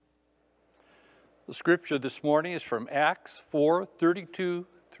The scripture this morning is from Acts 4:32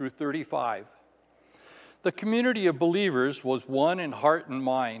 through 35. The community of believers was one in heart and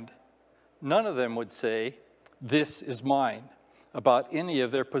mind. None of them would say, "This is mine," about any of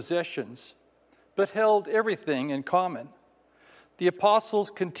their possessions, but held everything in common. The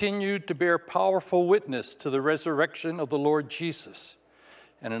apostles continued to bear powerful witness to the resurrection of the Lord Jesus,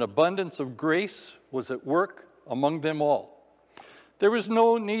 and an abundance of grace was at work among them all. There was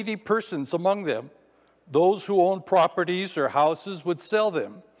no needy persons among them. Those who owned properties or houses would sell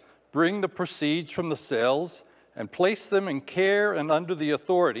them, bring the proceeds from the sales, and place them in care and under the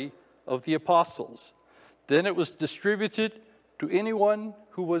authority of the apostles. Then it was distributed to anyone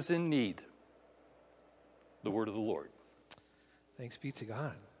who was in need. The word of the Lord. Thanks be to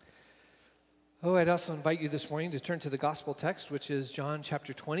God. Oh, I'd also invite you this morning to turn to the gospel text, which is John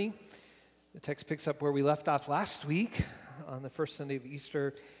chapter 20. The text picks up where we left off last week on the first Sunday of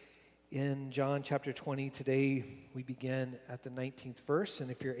Easter in John chapter 20. Today we begin at the 19th verse,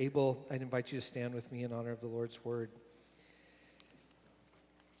 and if you're able, I'd invite you to stand with me in honor of the Lord's word.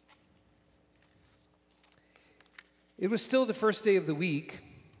 It was still the first day of the week.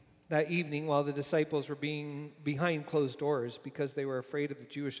 That evening, while the disciples were being behind closed doors because they were afraid of the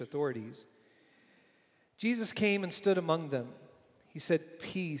Jewish authorities, Jesus came and stood among them. He said,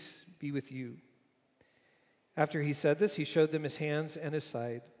 "Peace be with you." After he said this, he showed them his hands and his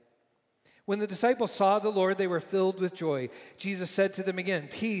side. When the disciples saw the Lord, they were filled with joy. Jesus said to them again,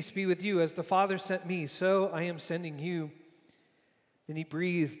 "Peace be with you. As the Father sent me, so I am sending you." Then he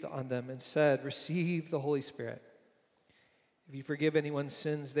breathed on them and said, "Receive the Holy Spirit. If you forgive anyone's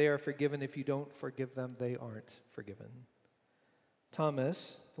sins, they are forgiven. If you don't forgive them, they aren't forgiven."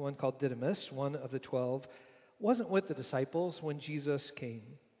 Thomas, the one called Didymus, one of the 12, wasn't with the disciples when Jesus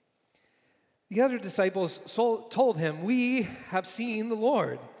came. The other disciples told him, "We have seen the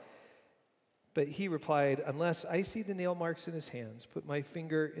Lord." But he replied, "Unless I see the nail marks in his hands, put my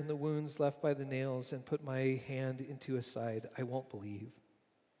finger in the wounds left by the nails, and put my hand into his side, I won't believe."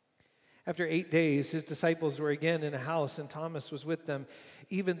 After 8 days, his disciples were again in a house, and Thomas was with them.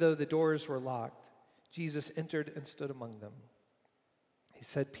 Even though the doors were locked, Jesus entered and stood among them. He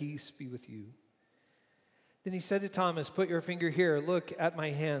said, "Peace be with you." Then he said to Thomas, "Put your finger here. Look at my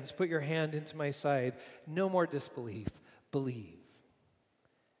hands. Put your hand into my side. No more disbelief. Believe."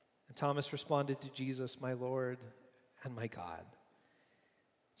 And Thomas responded to Jesus, "My Lord and my God."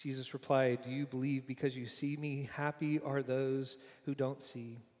 Jesus replied, "Do you believe because you see me? Happy are those who don't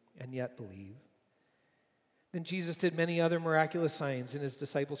see and yet believe." Then Jesus did many other miraculous signs in his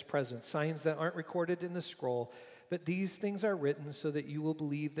disciples' presence, signs that aren't recorded in the scroll, but these things are written so that you will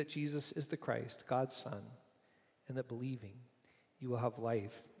believe that Jesus is the Christ, God's Son, and that believing you will have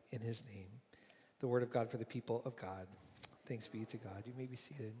life in his name. The word of God for the people of God. Thanks be to God. You may be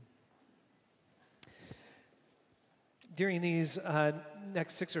seated. During these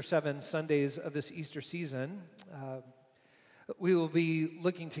next 6 or 7 Sundays of this Easter season, we will be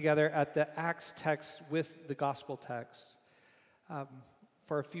looking together at the Acts text with the gospel text.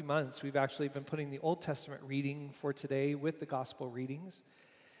 For a few months, we've actually been putting the Old Testament reading for today with the gospel readings.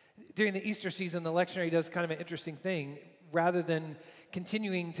 During the Easter season, the lectionary does kind of an interesting thing. Rather than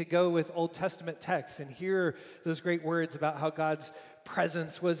continuing to go with Old Testament texts and hear those great words about how God's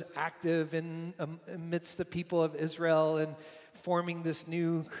presence was active amidst the people of Israel and forming this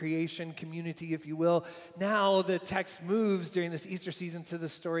new creation community, if you will. Now the text moves during this Easter season to the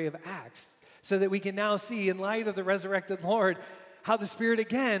story of Acts, so that we can now see, in light of the resurrected Lord, how the Spirit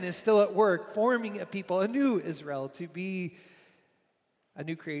again is still at work, forming a people, a new Israel, to be a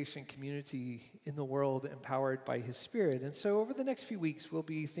new creation community in the world empowered by his Spirit. And so over the next few weeks, we'll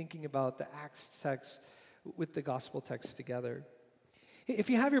be thinking about the Acts text with the gospel text together. If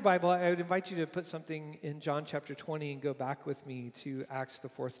you have your Bible, I would invite you to put something in John chapter 20 and go back with me to Acts, the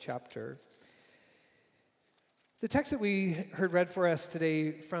 4th chapter. The text that we heard read for us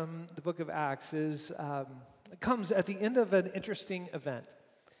today from the book of Acts comes at the end of an interesting event.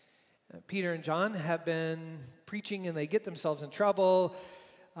 Peter and John have been preaching and they get themselves in trouble.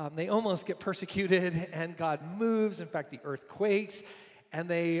 They almost get persecuted and God moves. In fact, the earth quakes and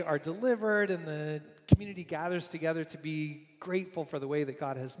they are delivered and the community gathers together to be grateful for the way that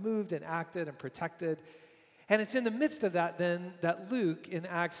God has moved and acted and protected. And it's in the midst of that then that Luke in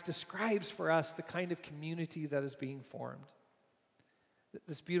Acts describes for us the kind of community that is being formed.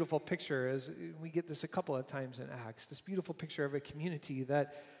 This beautiful picture, as we get this a couple of times in Acts, this beautiful picture of a community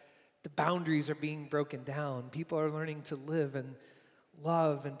that the boundaries are being broken down. People are learning to live and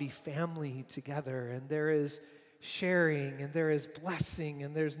love and be family together. And there is sharing and there is blessing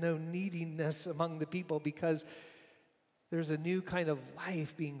and there's no neediness among the people because There's a new kind of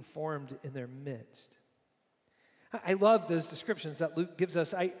life being formed in their midst. I love those descriptions that Luke gives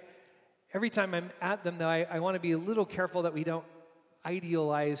us. Every time I'm at them, though, I want to be a little careful that we don't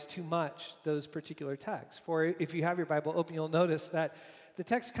idealize too much those particular texts. For if you have your Bible open, you'll notice that the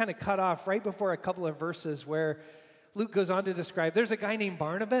text kind of cut off right before a couple of verses where Luke goes on to describe there's a guy named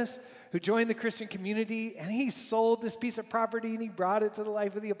Barnabas who joined the Christian community, and he sold this piece of property and he brought it to the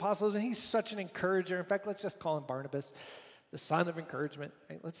life of the apostles, and he's such an encourager. In fact, let's just call him Barnabas, the son of encouragement.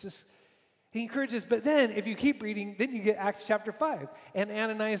 Right? He encourages, but then if you keep reading, then you get Acts chapter 5, and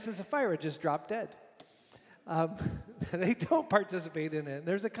Ananias and Sapphira just drop dead. They don't participate in it.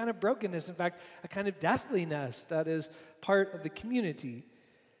 There's a kind of brokenness, in fact, a kind of deathliness that is part of the community.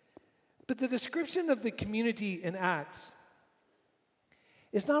 But the description of the community in Acts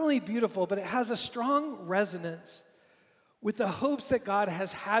is not only beautiful, but it has a strong resonance with the hopes that God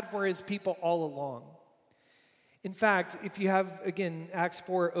has had for his people all along. In fact, if you have, again, Acts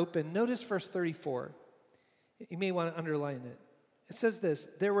 4 open, notice verse 34. You may want to underline it. It says this: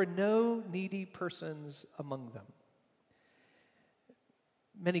 there were no needy persons among them.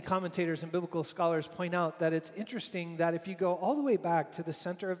 Many commentators and biblical scholars point out that it's interesting that if you go all the way back to the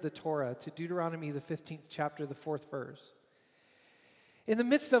center of the Torah, to Deuteronomy, the 15th chapter, the 4th verse, in the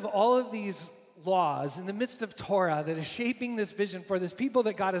midst of all of these laws, in the midst of Torah that is shaping this vision for this people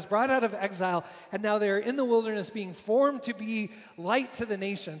that God has brought out of exile, and now they're in the wilderness being formed to be light to the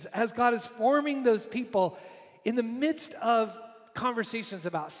nations, as God is forming those people in the midst of conversations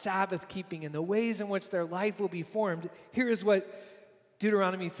about Sabbath keeping and the ways in which their life will be formed, here is what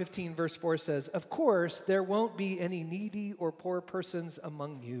Deuteronomy 15 verse 4 says: of course, there won't be any needy or poor persons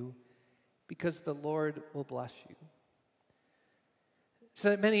among you, because the Lord will bless you.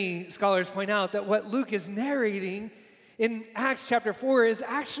 So that many scholars point out that what Luke is narrating in Acts chapter 4 is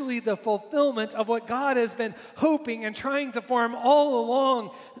actually the fulfillment of what God has been hoping and trying to form all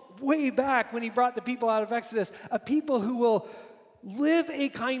along, way back when he brought the people out of Exodus, a people who will live a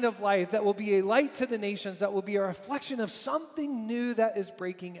kind of life that will be a light to the nations, that will be a reflection of something new that is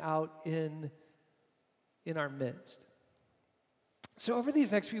breaking out in our midst. So over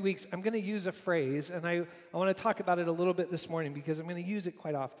these next few weeks, I'm going to use a phrase, and I want to talk about it a little bit this morning because I'm going to use it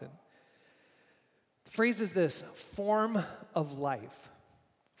quite often. The phrase is this: form of life.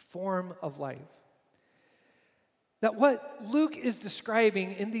 Form of life. That what Luke is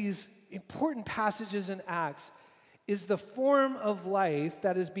describing in these important passages in Acts is the form of life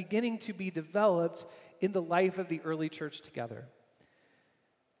that is beginning to be developed in the life of the early church together.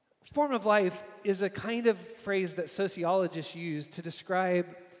 Form of life is a kind of phrase that sociologists use to describe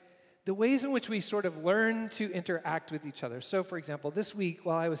the ways in which we sort of learn to interact with each other. So, for example, this week,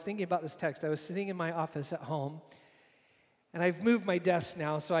 while I was thinking about this text, I was sitting in my office at home, and I've moved my desk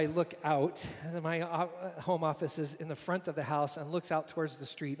now so I look out. And my home office is in the front of the house and looks out towards the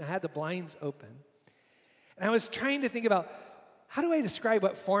street, and I had the blinds open. And I was trying to think about, how do I describe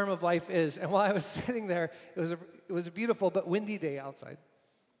what form of life is? And while I was sitting there, it was a beautiful but windy day outside.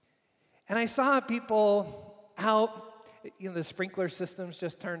 And I saw people out, the sprinkler systems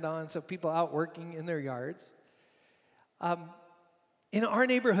just turned on, so people out working in their yards. In our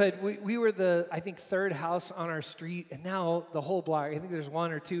neighborhood, we were the, I think, third house on our street, and now the whole block, I think there's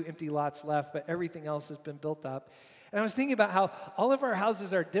 1 or 2 empty lots left, but everything else has been built up. And I was thinking about how all of our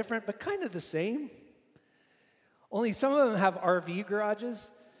houses are different, but kind of the same. Only some of them have RV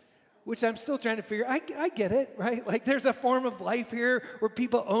garages, which I'm still trying to figure. I get it, right? Like there's a form of life here where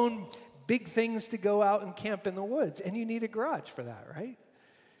people own big things to go out and camp in the woods, and you need a garage for that, right?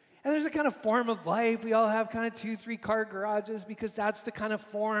 And there's a kind of form of life. We all have kind of 2-3 car garages because that's the kind of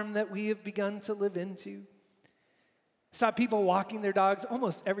form that we have begun to live into. I saw people walking their dogs.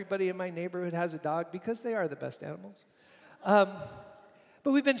 Almost everybody in my neighborhood has a dog because they are the best animals.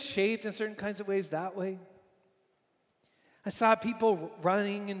 But we've been shaped in certain kinds of ways that way. I saw people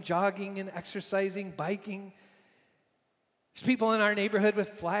running and jogging and exercising, biking. There's people in our neighborhood with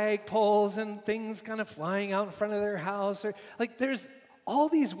flag poles and things kind of flying out in front of their house. There's all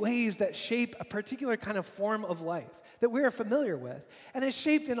these ways that shape a particular kind of form of life that we're familiar with. And it's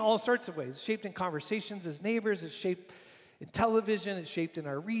shaped in all sorts of ways. It's shaped in conversations as neighbors. It's shaped in television. It's shaped in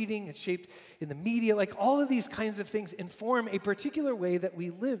our reading. It's shaped in the media. All of these kinds of things inform a particular way that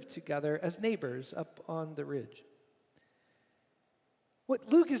we live together as neighbors up on the ridge. What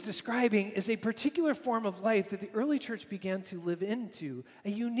Luke is describing is a particular form of life that the early church began to live into, a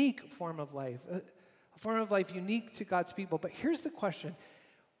unique form of life, a form of life unique to God's people. But here's the question: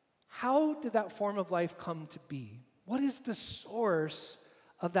 how did that form of life come to be? What is the source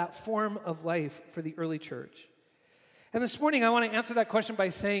of that form of life for the early church? And this morning I want to answer that question by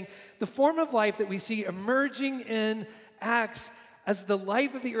saying the form of life that we see emerging in acts as the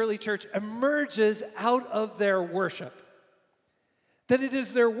life of the early church emerges out of their worship. That it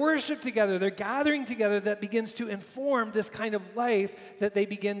is their worship together, their gathering together, that begins to inform this kind of life that they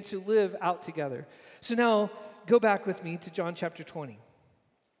begin to live out together. So now, go back with me to John chapter 20.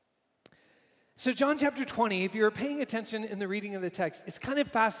 So John chapter 20, if you're paying attention in the reading of the text, it's kind of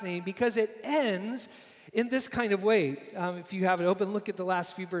fascinating because it ends in this kind of way. If you have it open, look at the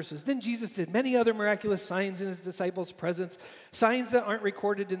last few verses. Then Jesus did many other miraculous signs in his disciples' presence, signs that aren't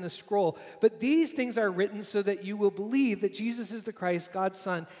recorded in the scroll. But these things are written so that you will believe that Jesus is the Christ, God's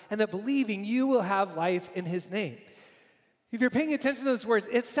Son, and that believing you will have life in his name. If you're paying attention to those words,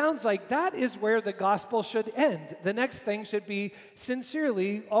 it sounds like that is where the gospel should end. The next thing should be,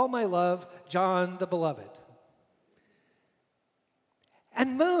 sincerely, all my love, John the Beloved.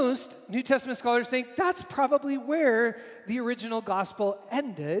 And most New Testament scholars think that's probably where the original gospel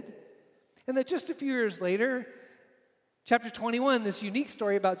ended, and that just a few years later, chapter 21, this unique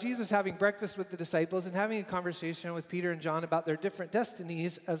story about Jesus having breakfast with the disciples and having a conversation with Peter and John about their different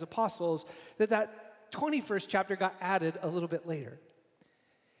destinies as apostles, that 21st chapter got added a little bit later.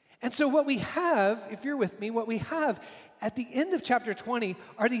 And so what we have, if you're with me, what we have at the end of chapter 20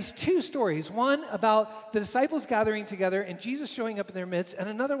 are these two stories. One about the disciples gathering together and Jesus showing up in their midst, and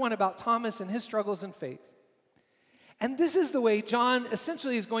another one about Thomas and his struggles in faith. And this is the way John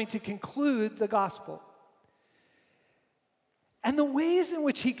essentially is going to conclude the gospel. And the ways in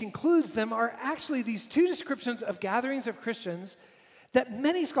which he concludes them are actually these two descriptions of gatherings of Christians that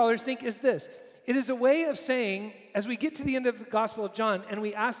many scholars think is this. It is a way of saying, as we get to the end of the Gospel of John and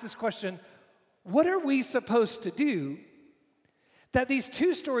we ask this question, what are we supposed to do? That these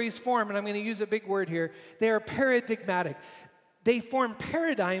two stories form, and I'm going to use a big word here, they are paradigmatic. They form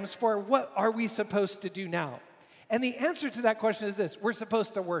paradigms for what are we supposed to do now. And the answer to that question is this: we're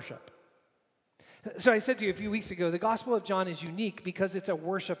supposed to worship. So I said to you a few weeks ago, the Gospel of John is unique because it's a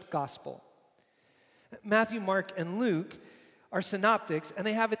worship gospel. Matthew, Mark, and Luke are synoptics, and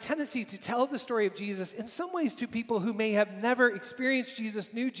they have a tendency to tell the story of Jesus in some ways to people who may have never experienced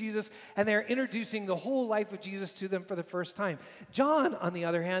Jesus, knew Jesus, and they're introducing the whole life of Jesus to them for the first time. John, on the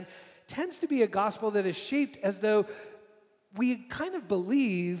other hand, tends to be a gospel that is shaped as though we kind of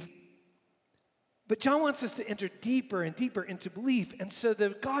believe, but John wants us to enter deeper and deeper into belief, and so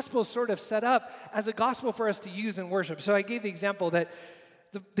the gospel is sort of set up as a gospel for us to use in worship. So I gave the example that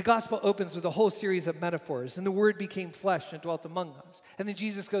the gospel opens with a whole series of metaphors, and the word became flesh and dwelt among us. And then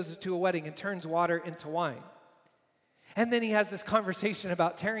Jesus goes to a wedding and turns water into wine. And then he has this conversation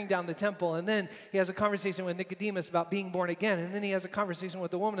about tearing down the temple, and then he has a conversation with Nicodemus about being born again, and then he has a conversation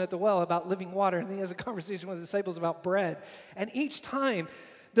with the woman at the well about living water, and then he has a conversation with the disciples about bread. And each time,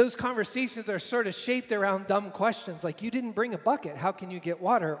 those conversations are sort of shaped around dumb questions, like, you didn't bring a bucket, how can you get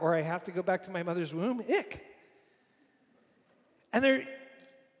water? Or I have to go back to my mother's womb, ick. And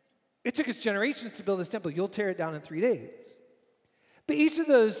it took us generations to build this temple. You'll tear it down in 3 days. But each of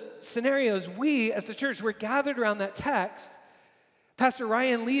those scenarios, we as the church, we're gathered around that text. Pastor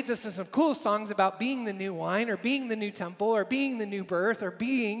Ryan leads us in some cool songs about being the new wine, or being the new temple, or being the new birth, or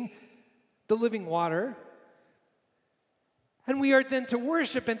being the living water. And we are then to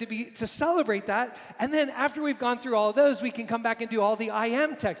worship and to celebrate that. And then after we've gone through all of those, we can come back and do all the I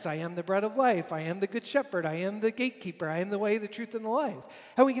am texts. I am the bread of life. I am the good shepherd. I am the gatekeeper. I am the way, the truth, and the life.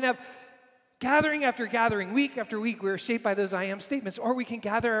 And we can have gathering after gathering, week after week, we're shaped by those I am statements. Or we can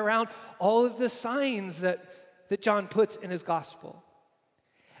gather around all of the signs that John puts in his gospel.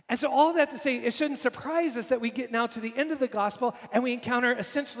 And so all that to say, it shouldn't surprise us that we get now to the end of the gospel and we encounter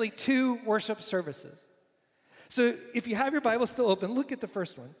essentially two worship services. So if you have your Bible still open, look at the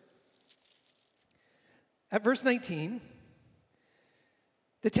first one. At verse 19,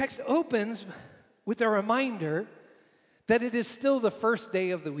 the text opens with a reminder that it is still the first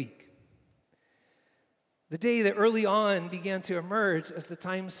day of the week. The day that early on began to emerge as the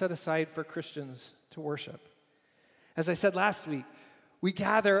time set aside for Christians to worship. As I said last week, we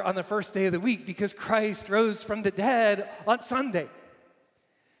gather on the first day of the week because Christ rose from the dead on Sunday.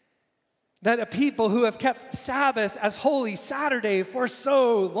 That a people who have kept Sabbath as holy Saturday for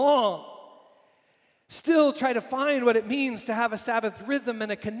so long still try to find what it means to have a Sabbath rhythm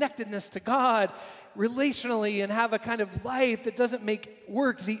and a connectedness to God relationally, and have a kind of life that doesn't make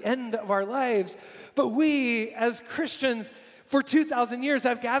work the end of our lives. But we, as Christians, for 2,000 years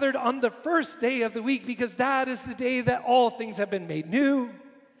have gathered on the first day of the week because that is the day that all things have been made new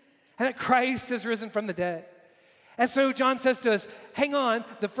and that Christ has risen from the dead. And so John says to us, hang on,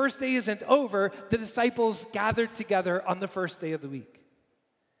 the first day isn't over. The disciples gathered together on the first day of the week.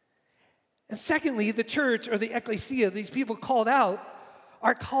 And secondly, the church, or the ecclesia, these people called out,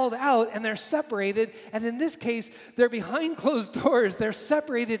 are called out and they're separated. And in this case, they're behind closed doors. They're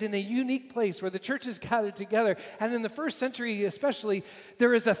separated in a unique place where the church is gathered together. And in the first century especially,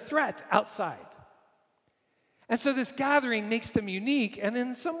 there is a threat outside. And so this gathering makes them unique and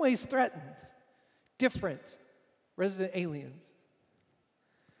in some ways threatened, different, resident aliens.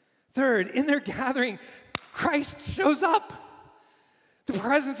 Third, in their gathering, Christ shows up. The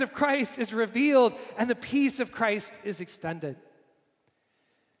presence of Christ is revealed and the peace of Christ is extended.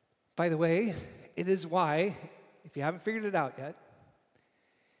 By the way, it is why, if you haven't figured it out yet,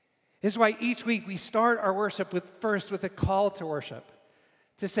 it is why each week we start our worship first with a call to worship.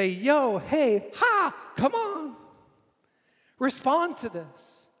 To say, yo, hey, ha, come on. Respond to this.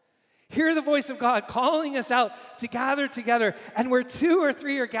 Hear the voice of God calling us out to gather together. And where two or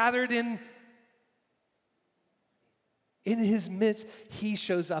three are gathered in his midst, he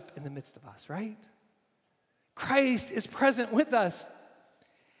shows up in the midst of us, right? Christ is present with us.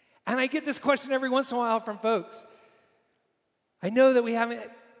 And I get this question every once in a while from folks. I know that we haven't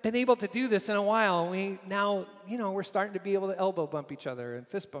been able to do this in a while. We now, we're starting to be able to elbow bump each other and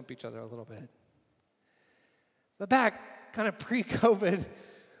fist bump each other a little bit. But back kind of pre-COVID,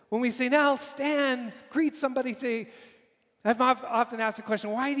 when we say, now stand, greet somebody, say, I've often asked the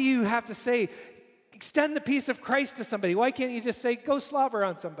question, why do you have to say, extend the peace of Christ to somebody? Why can't you just say, go slobber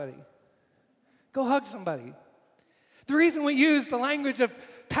on somebody? Go hug somebody. The reason we use the language of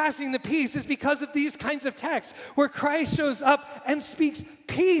passing the peace is because of these kinds of texts where Christ shows up and speaks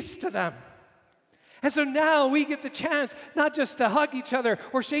peace to them. And so now we get the chance not just to hug each other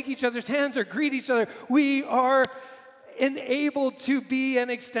or shake each other's hands or greet each other. We are enabled to be an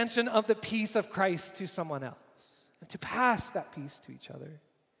extension of the peace of Christ to someone else and to pass that peace to each other.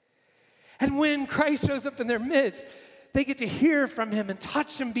 And when Christ shows up in their midst, they get to hear from him and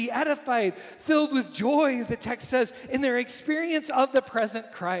touch him, be edified, filled with joy, the text says, in their experience of the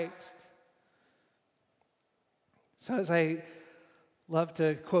present Christ. So as I love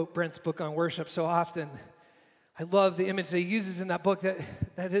to quote Brent's book on worship so often, I love the image that he uses in that book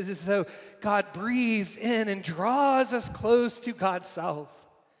that is as though God breathes in and draws us close to God's self.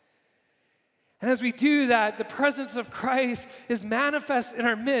 And as we do that, the presence of Christ is manifest in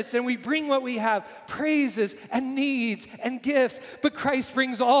our midst, and we bring what we have, praises and needs and gifts, but Christ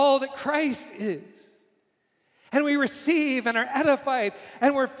brings all that Christ is. And we receive and are edified,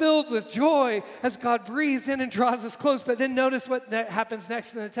 and we're filled with joy as God breathes in and draws us close. But then notice what happens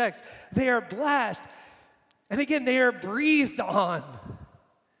next in the text. They are blessed, and again, they are breathed on.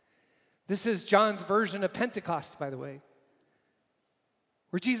 This is John's version of Pentecost, by the way,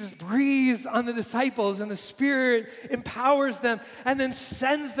 where Jesus breathes on the disciples and the Spirit empowers them and then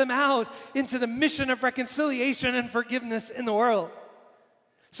sends them out into the mission of reconciliation and forgiveness in the world.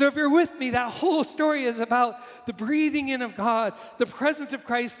 So if you're with me, that whole story is about the breathing in of God, the presence of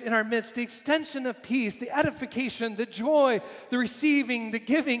Christ in our midst, the extension of peace, the edification, the joy, the receiving, the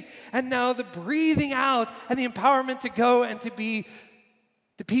giving, and now the breathing out and the empowerment to go and to be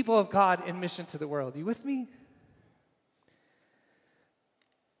the people of God in mission to the world. You with me?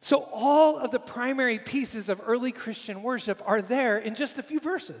 So all of the primary pieces of early Christian worship are there in just a few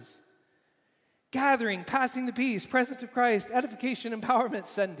verses. Gathering, passing the peace, presence of Christ, edification, empowerment,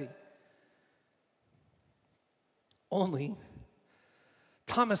 sending. Only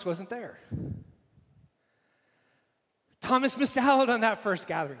Thomas wasn't there. Thomas missed out on that first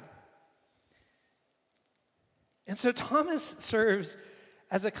gathering. And so Thomas serves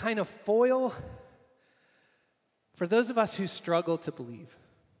as a kind of foil for those of us who struggle to believe.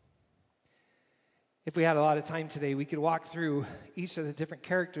 If we had a lot of time today, we could walk through each of the different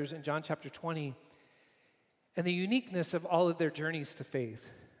characters in John chapter 20 and the uniqueness of all of their journeys to faith.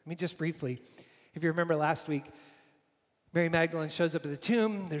 I mean, just briefly, if you remember last week, Mary Magdalene shows up at the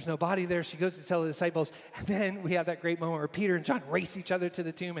tomb. There's no body there. She goes to tell the disciples. And then we have that great moment where Peter and John race each other to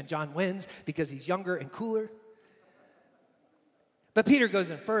the tomb, and John wins because he's younger and cooler. But Peter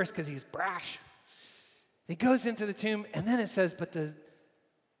goes in first because he's brash. He goes into the tomb, and then it says, but the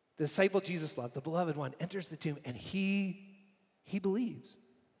disciple Jesus loved, the beloved one, enters the tomb, and he believes.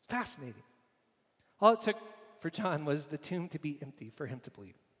 It's fascinating. All it took for John was the tomb to be empty for him to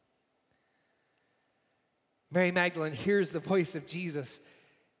believe. Mary Magdalene hears the voice of Jesus,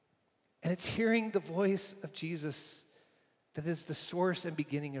 and it's hearing the voice of Jesus that is the source and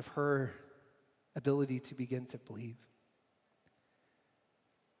beginning of her ability to begin to believe.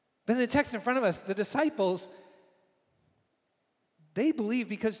 But in the text in front of us, the disciples, they believe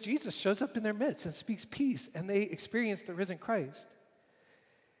because Jesus shows up in their midst and speaks peace, and they experience the risen Christ.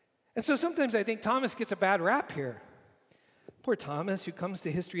 And so sometimes I think Thomas gets a bad rap here. Poor Thomas, who comes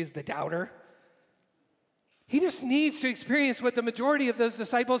to history as the doubter. He just needs to experience what the majority of those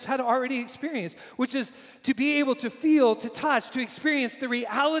disciples had already experienced, which is to be able to feel, to touch, to experience the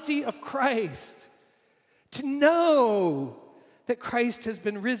reality of Christ. To know that Christ has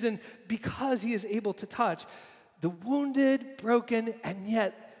been risen because he is able to touch the wounded, broken, and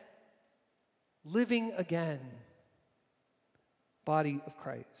yet living again body of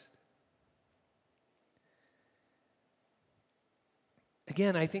Christ.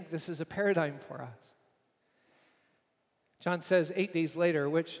 Again, I think this is a paradigm for us. John says 8 days later,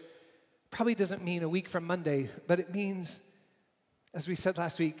 which probably doesn't mean a week from Monday, but it means, as we said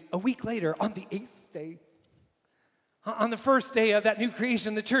last week, a week later on the 8th day. On the first day of that new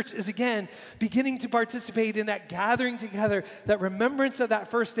creation, the church is again beginning to participate in that gathering together, that remembrance of that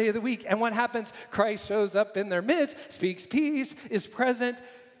first day of the week. And what happens? Christ shows up in their midst, speaks peace, is present.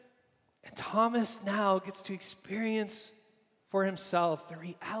 And Thomas now gets to experience for himself the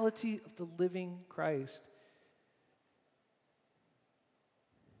reality of the living Christ.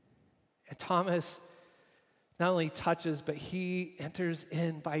 And Thomas not only touches, but he enters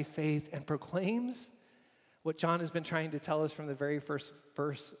in by faith and proclaims what John has been trying to tell us from the very first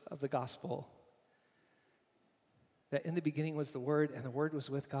verse of the gospel. That in the beginning was the Word, and the Word was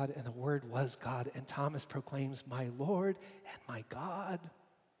with God, and the Word was God. And Thomas proclaims, "My Lord and my God."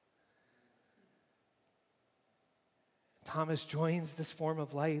 Thomas joins this form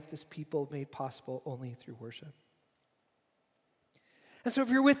of life, this people made possible only through worship. And so if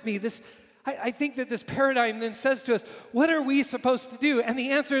you're with me, I think that this paradigm then says to us, what are we supposed to do? And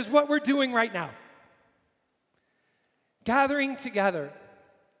the answer is what we're doing right now. Gathering together,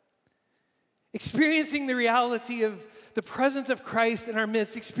 experiencing the reality of the presence of Christ in our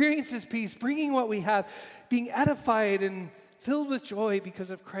midst, experience his peace, bringing what we have, being edified and filled with joy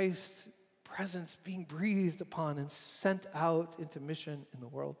because of Christ's presence being breathed upon and sent out into mission in the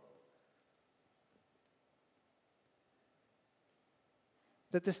world.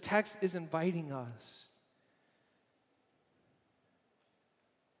 That this text is inviting us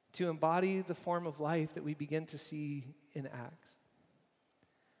to embody the form of life that we begin to see in Acts.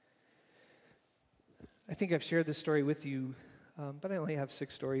 I think I've shared this story with you, but I only have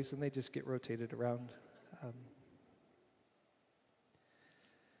 6 stories, and they just get rotated around.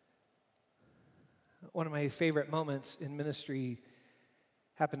 One of my favorite moments in ministry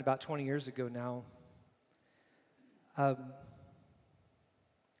happened about 20 years ago now.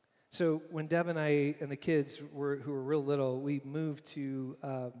 So when Deb and I and the kids who were real little, we moved to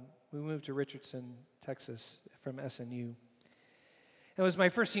Richardson, Texas, from SNU. It was my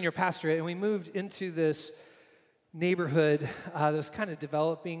first senior pastorate, and we moved into this neighborhood that was kind of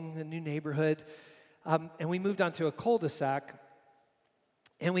developing, a new neighborhood, and we moved onto a cul-de-sac,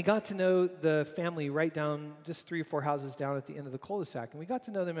 and we got to know the family right down, just 3 or 4 houses down at the end of the cul-de-sac, and we got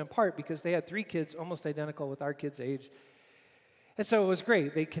to know them in part because they had 3 kids almost identical with our kids' age. And so it was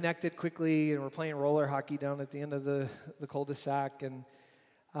great. They connected quickly and were playing roller hockey down at the end of the cul-de-sac. And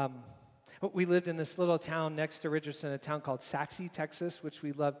we lived in this little town next to Richardson, a town called Saxe, Texas, which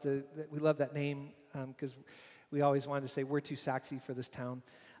we loved that name because we always wanted to say we're too Saxe for this town.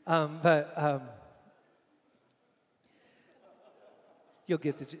 You'll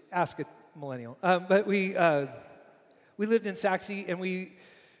get to ask a millennial. But we lived in Saxe, and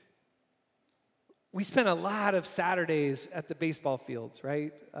we spent a lot of Saturdays at the baseball fields,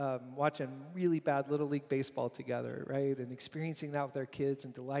 right? Watching really bad Little League baseball together, right? And experiencing that with our kids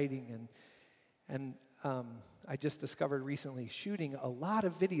and delighting. And I just discovered recently shooting a lot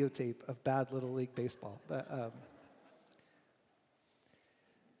of videotape of bad Little League baseball. But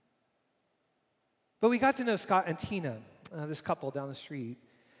we got to know Scott and Tina, this couple down the street.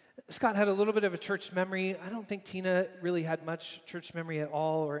 Scott had a little bit of a church memory. I don't think Tina really had much church memory at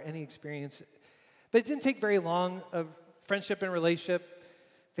all or any experience. But it didn't take very long of friendship and relationship,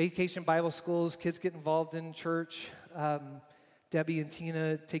 vacation Bible schools, kids get involved in church, Debbie and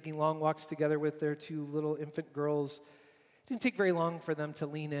Tina taking long walks together with their 2 little infant girls. It didn't take very long for them to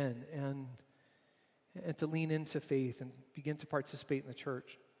lean in and to lean into faith and begin to participate in the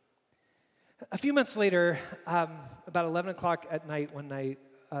church. A few months later, about 11 o'clock at night one night,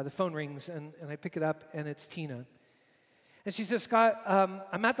 the phone rings, and I pick it up, and it's Tina. And she says, "Scott,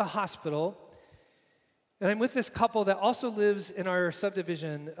 I'm at the hospital, and I'm with this couple that also lives in our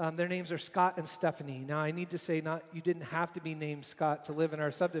subdivision. Their names are Scott and Stephanie." Now, I need to say, you didn't have to be named Scott to live in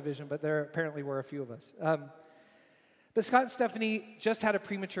our subdivision, but there apparently were a few of us. But Scott and Stephanie just had a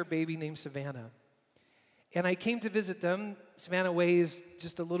premature baby named Savannah. And I came to visit them. Savannah weighs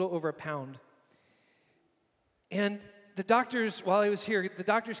just a little over a pound. And the doctors, while I was here, the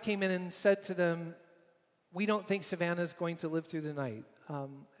doctors came in and said to them, "We don't think Savannah's going to live through the night."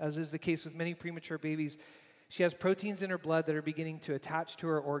 As is the case with many premature babies, She has proteins in her blood that are beginning to attach to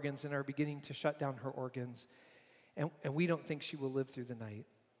her organs and are beginning to shut down her organs. And we don't think she will live through the night.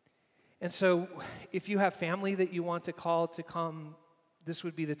 And so if you have family that you want to call to come, this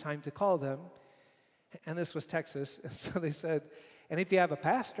would be the time to call them. And this was Texas. And so they said, and if you have a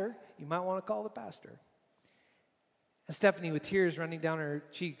pastor, you might want to call the pastor. And Stephanie, with tears running down her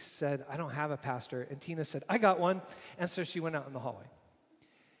cheeks, said, I don't have a pastor. And Tina said, I got one. And so she went out in the hallway.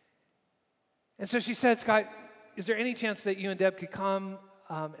 And so she said, Scott, is there any chance that you and Deb could come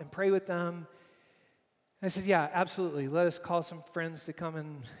and pray with them? And I said, yeah, absolutely. Let us call some friends to come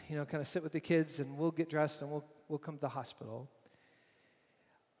and, kind of sit with the kids, and we'll get dressed and we'll come to the hospital.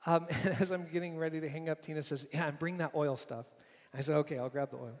 And as I'm getting ready to hang up, Tina says, yeah, and bring that oil stuff. I said, okay, I'll grab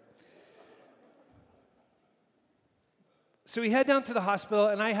the oil. So we head down to the hospital,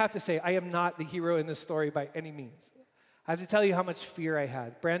 and I have to say, I am not the hero in this story by any means. I have to tell you how much fear I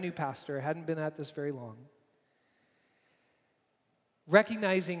had. Brand new pastor, hadn't been at this very long.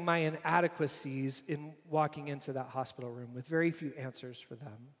 Recognizing my inadequacies in walking into that hospital room with very few answers for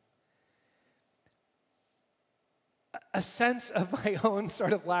them. A sense of my own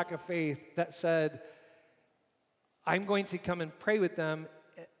sort of lack of faith that said, I'm going to come and pray with them,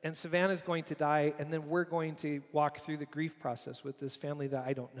 and Savannah's going to die, and then we're going to walk through the grief process with this family that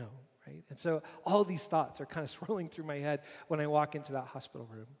I don't know, right? And so all these thoughts are kind of swirling through my head when I walk into that hospital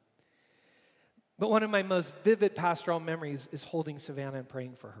room. But one of my most vivid pastoral memories is holding Savannah and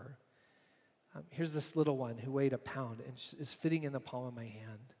praying for her. Here's this little one who weighed a pound and is fitting in the palm of my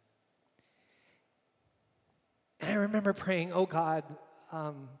hand. And I remember praying, oh God,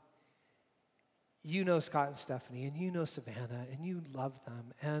 you know Scott and Stephanie, and you know Savannah, and you love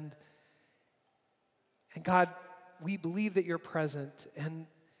them. And God, we believe that you're present, and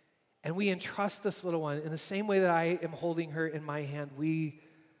we entrust this little one in the same way that I am holding her in my hand. We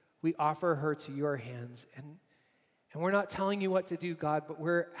offer her to your hands. And we're not telling you what to do, God, but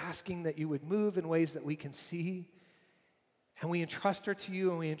we're asking that you would move in ways that we can see. And we entrust her to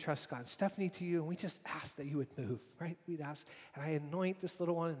you, and we entrust Scott and Stephanie to you, and we just ask that you would move, right? We'd ask, and I anoint this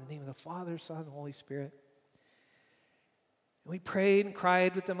little one in the name of the Father, Son, and Holy Spirit. And we prayed and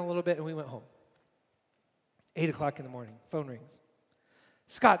cried with them a little bit, and we went home. 8 o'clock in the morning, phone rings.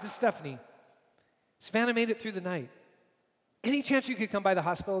 Scott, this is Stephanie. Savannah made it through the night. Any chance you could come by the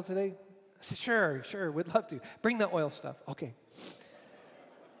hospital today? I said, sure, we'd love to. Bring the oil stuff. Okay.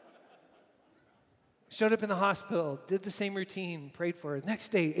 Showed up in the hospital, did the same routine, prayed for her. Next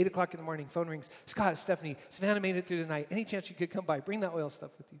day, 8 o'clock in the morning, phone rings. Scott, Stephanie, Savannah made it through the night. Any chance you could come by? Bring that oil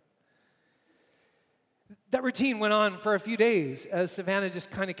stuff with you. That routine went on for a few days as Savannah just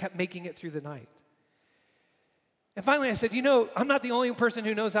kind of kept making it through the night. And finally I said, I'm not the only person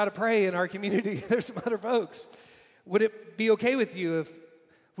who knows how to pray in our community. There's some other folks. Would it be okay with you if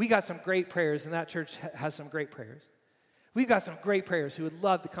we got some great prayers, and that church has some great prayers? We've got some great prayers who would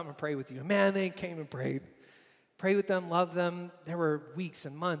love to come and pray with you. And man, they came and prayed. Prayed with them, loved them. There were weeks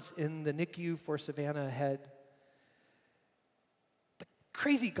and months in the NICU for Savannah ahead. The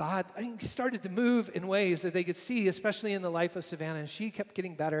crazy God, he started to move in ways that they could see, especially in the life of Savannah, and she kept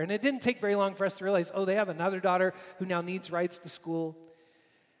getting better. And it didn't take very long for us to realize, they have another daughter who now needs rides to school.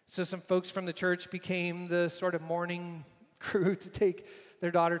 So some folks from the church became the sort of morning crew to take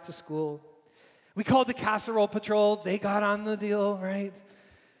their daughter to school. We called the casserole patrol. They got on the deal, right?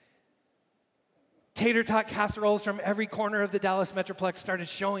 Tater tot casseroles from every corner of the Dallas Metroplex started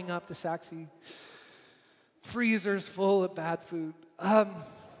showing up to Saxe. Freezers full of bad food.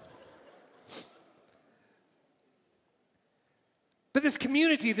 But this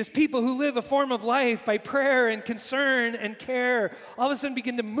community, this people who live a form of life by prayer and concern and care, all of a sudden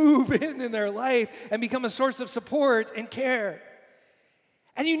begin to move in their life and become a source of support and care.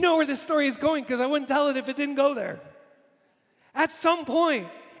 And you know where this story is going, because I wouldn't tell it if it didn't go there. At some point,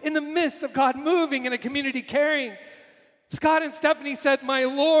 in the midst of God moving and a community caring, Scott and Stephanie said, my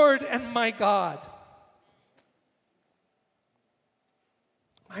Lord and my God.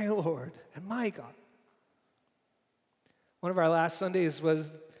 My Lord and my God. One of our last Sundays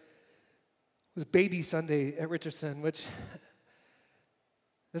was Baby Sunday at Richardson, which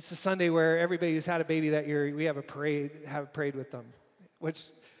this is the Sunday where everybody who's had a baby that year, we have prayed with them, which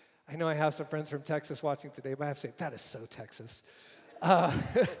I know I have some friends from Texas watching today, but I have to say, that is so Texas.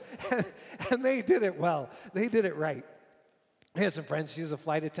 And they did it well. They did it right. I had some friends, she was a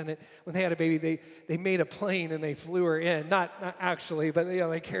flight attendant. When they had a baby, they made a plane and they flew her in. Not actually, but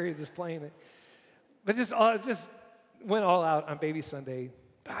they carried this plane. But just went all out on Baby Sunday.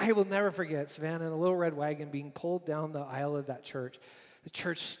 I will never forget Savannah in a little red wagon being pulled down the aisle of that church. The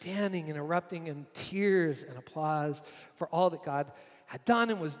church standing and erupting in tears and applause for all that God had done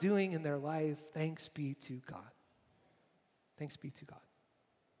and was doing in their life. Thanks be to God. Thanks be to God.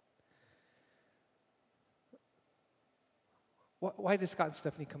 Why did Scott and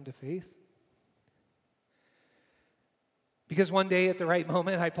Stephanie come to faith? Because one day at the right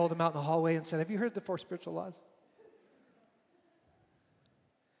moment, I pulled them out in the hallway and said, have you heard the 4 spiritual laws?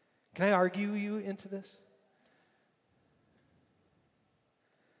 Can I argue you into this?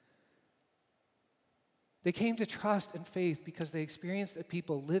 They came to trust and faith because they experienced a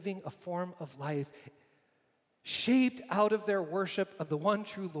people living a form of life shaped out of their worship of the one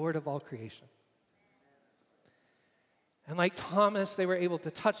true Lord of all creation. And like Thomas, they were able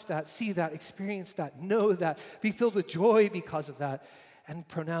to touch that, see that, experience that, know that, be filled with joy because of that, and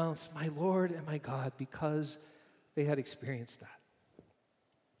pronounce my Lord and my God because they had experienced that.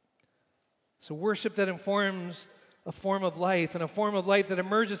 So worship that informs a form of life, and a form of life that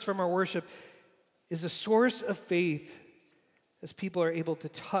emerges from our worship is a source of faith as people are able to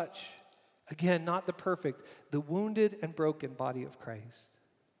touch, again, not the perfect, the wounded and broken body of Christ,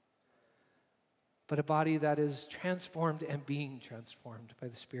 but a body that is transformed and being transformed by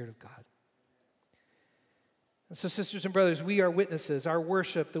the Spirit of God. And so, sisters and brothers, we are witnesses. Our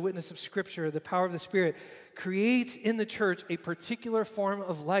worship, the witness of Scripture, the power of the Spirit, creates in the church a particular form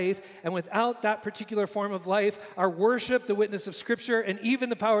of life. And without that particular form of life, our worship, the witness of Scripture, and even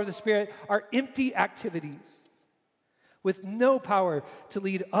the power of the Spirit are empty activities with no power to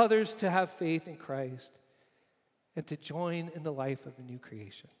lead others to have faith in Christ and to join in the life of the new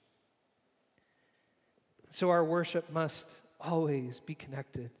creation. So our worship must always be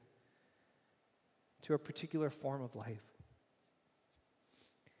connected to a particular form of life.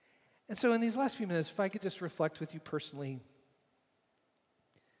 And so in these last few minutes, if I could just reflect with you personally,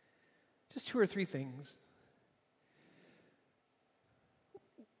 just 2 or 3 things.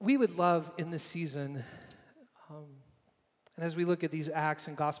 We would love in this season, and as we look at these Acts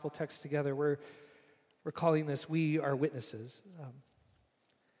and gospel texts together, we're calling this We Are Witnesses.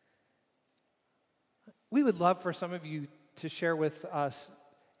 We would love for some of you to share with us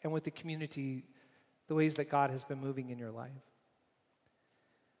and with the community the ways that God has been moving in your life.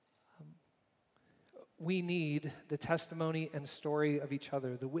 We need the testimony and story of each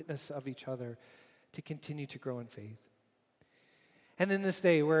other, the witness of each other, to continue to grow in faith. And in this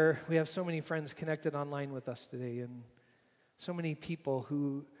day where we have so many friends connected online with us today and so many people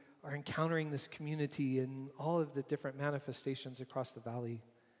who are encountering this community and all of the different manifestations across the valley,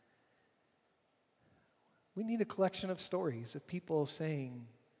 we need a collection of stories of people saying,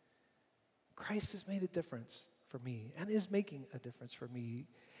 Christ has made a difference for me and is making a difference for me.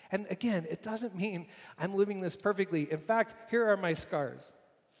 And again, it doesn't mean I'm living this perfectly. In fact, here are my scars.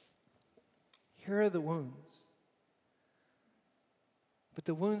 Here are the wounds. But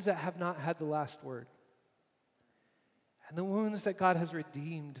the wounds that have not had the last word. And the wounds that God has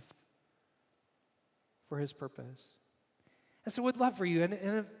redeemed for his purpose. And so we'd love for you,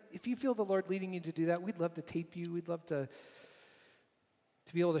 and if you feel the Lord leading you to do that, we'd love to tape you. We'd love to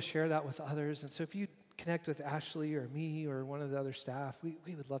be able to share that with others. And so if you connect with Ashley or me or one of the other staff, we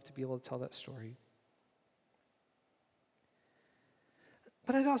would love to be able to tell that story.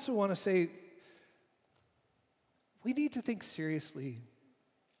 But I'd also want to say, we need to think seriously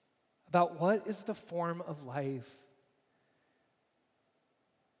about what is the form of life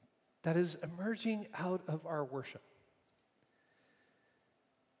that is emerging out of our worship.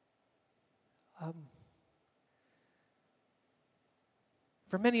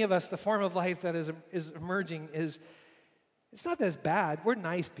 For many of us, the form of life that is emerging it's not as bad. We're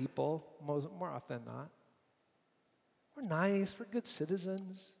nice people, more often than not. We're nice, we're good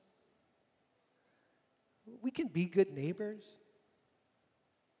citizens. We can be good neighbors.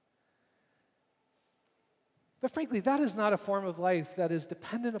 But frankly, that is not a form of life that is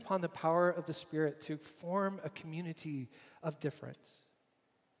dependent upon the power of the Spirit to form a community of difference.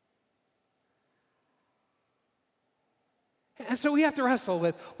 And so we have to wrestle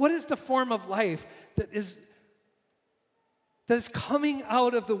with what is the form of life that is coming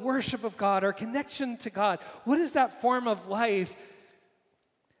out of the worship of God, our connection to God. What is that form of life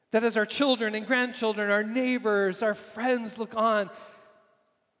that as our children and grandchildren, our neighbors, our friends look on,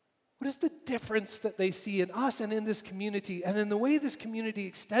 what is the difference that they see in us and in this community and in the way this community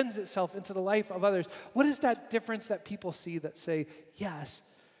extends itself into the life of others? What is that difference that people see that say, yes,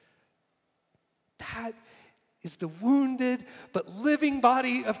 that is the wounded but living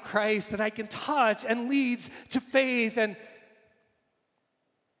body of Christ that I can touch and leads to faith and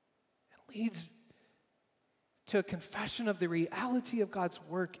leads to a confession of the reality of God's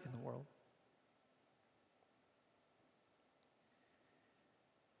work in the world.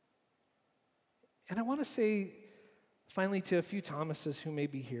 And I want to say Finally, to a few Thomases who may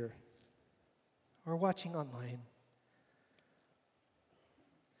be here or watching online,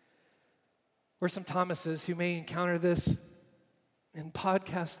 or some Thomases who may encounter this in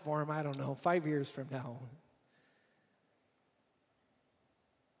podcast form, I don't know, 5 years from now.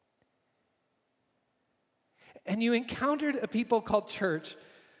 And you encountered a people called church,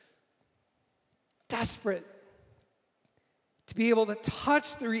 desperate to be able to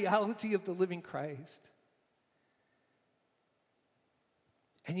touch the reality of the living Christ.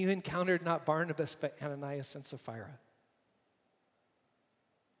 And you encountered not Barnabas, but Ananias and Sapphira.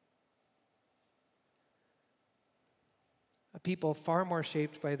 A people far more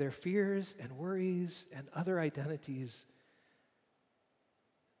shaped by their fears and worries and other identities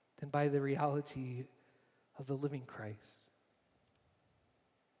than by the reality of the living Christ.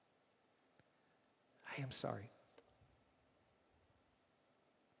 I am sorry.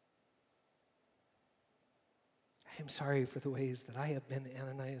 I am sorry for the ways that I have been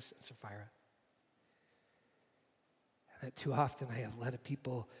Ananias and Sapphira. And that too often I have led a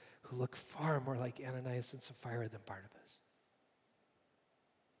people who look far more like Ananias and Sapphira than Barnabas.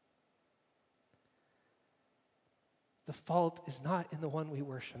 The fault is not in the one we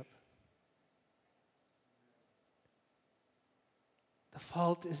worship. The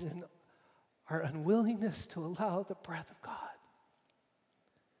fault is in our unwillingness to allow the breath of God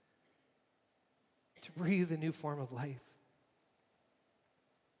to breathe a new form of life.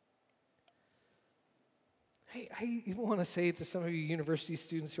 I even want to say to some of you university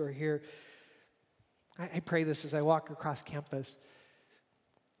students who are here, I pray this as I walk across campus.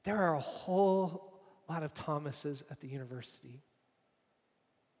 There are a whole lot of Thomases at the university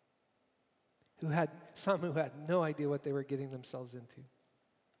who had no idea what they were getting themselves into.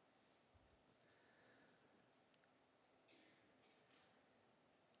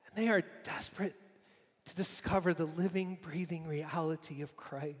 And they are desperate to discover the living, breathing reality of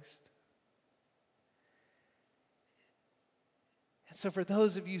Christ. And so for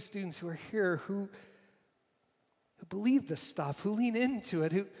those of you students who are here who believe this stuff, who lean into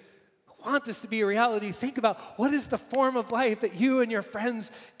it, who want this to be a reality, think about what is the form of life that you and your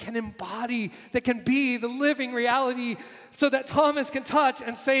friends can embody, that can be the living reality so that Thomas can touch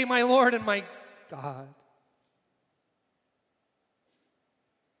and say, my Lord and my God.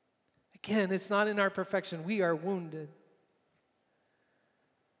 Again, it's not in our perfection. We are wounded.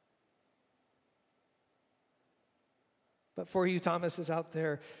 But for you Thomases out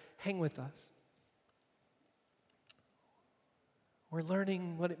there, hang with us. We're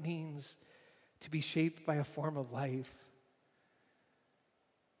learning what it means to be shaped by a form of life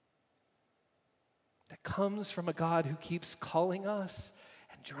that comes from a God who keeps calling us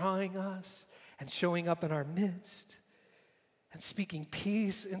and drawing us and showing up in our midst and speaking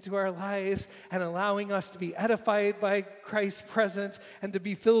peace into our lives and allowing us to be edified by Christ's presence and to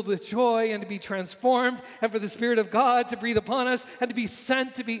be filled with joy and to be transformed and for the Spirit of God to breathe upon us and to be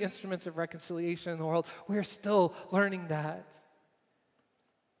sent to be instruments of reconciliation in the world. We're still learning that.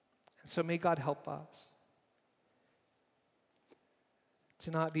 And so may God help us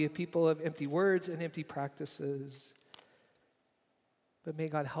to not be a people of empty words and empty practices, but may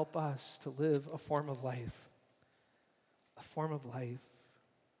God help us to live a form of life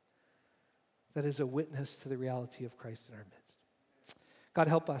that is a witness to the reality of Christ in our midst. God,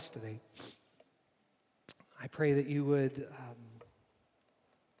 help us today. I pray that you would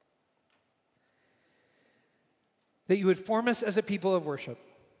form us as a people of worship.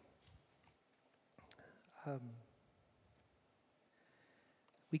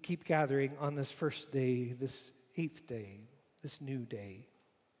 We keep gathering on this first day, this 8th day, this new day,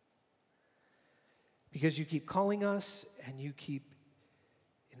 because you keep calling us and you keep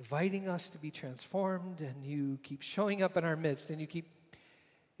inviting us to be transformed and you keep showing up in our midst and you keep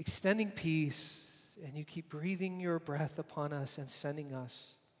extending peace and you keep breathing your breath upon us and sending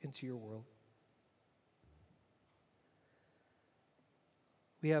us into your world.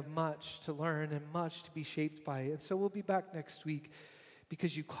 We have much to learn and much to be shaped by. And so we'll be back next week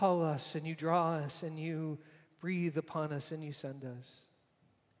because you call us and you draw us and you breathe upon us and you send us.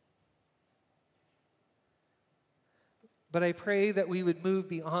 But I pray that we would move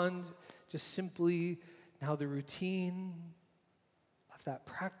beyond just simply now the routine of that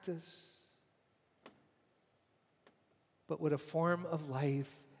practice, but would a form of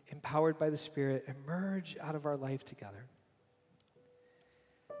life empowered by the Spirit emerge out of our life together.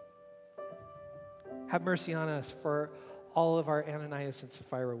 Have mercy on us for all of our Ananias and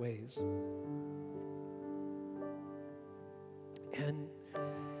Sapphira ways. And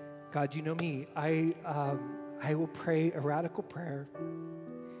God, you know me. I will pray a radical prayer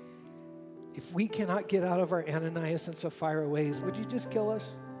if we cannot get out of our Ananias and Sapphira ways, would you just kill us?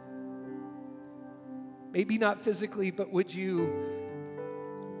 Maybe not physically, but would you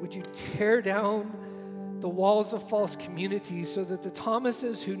tear down the walls of false communities so that the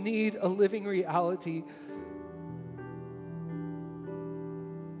Thomases who need a living reality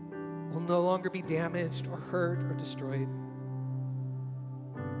will no longer be damaged or hurt or destroyed.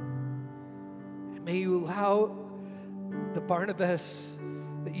 And may you allow the Barnabas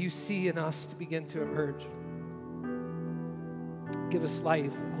that you see in us to begin to emerge. Give us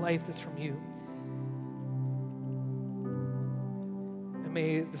life, a life that's from you. And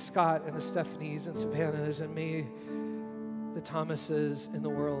may the Scott and the Stephanies and Savannahs and may the Thomases in the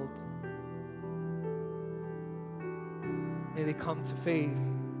world, may they come to faith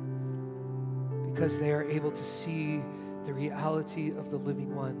because they are able to see the reality of the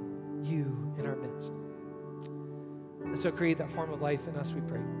living one, you in our midst. And so create that form of life in us, we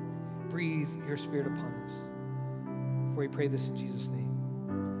pray. Breathe your Spirit upon us. For we pray this in Jesus' name.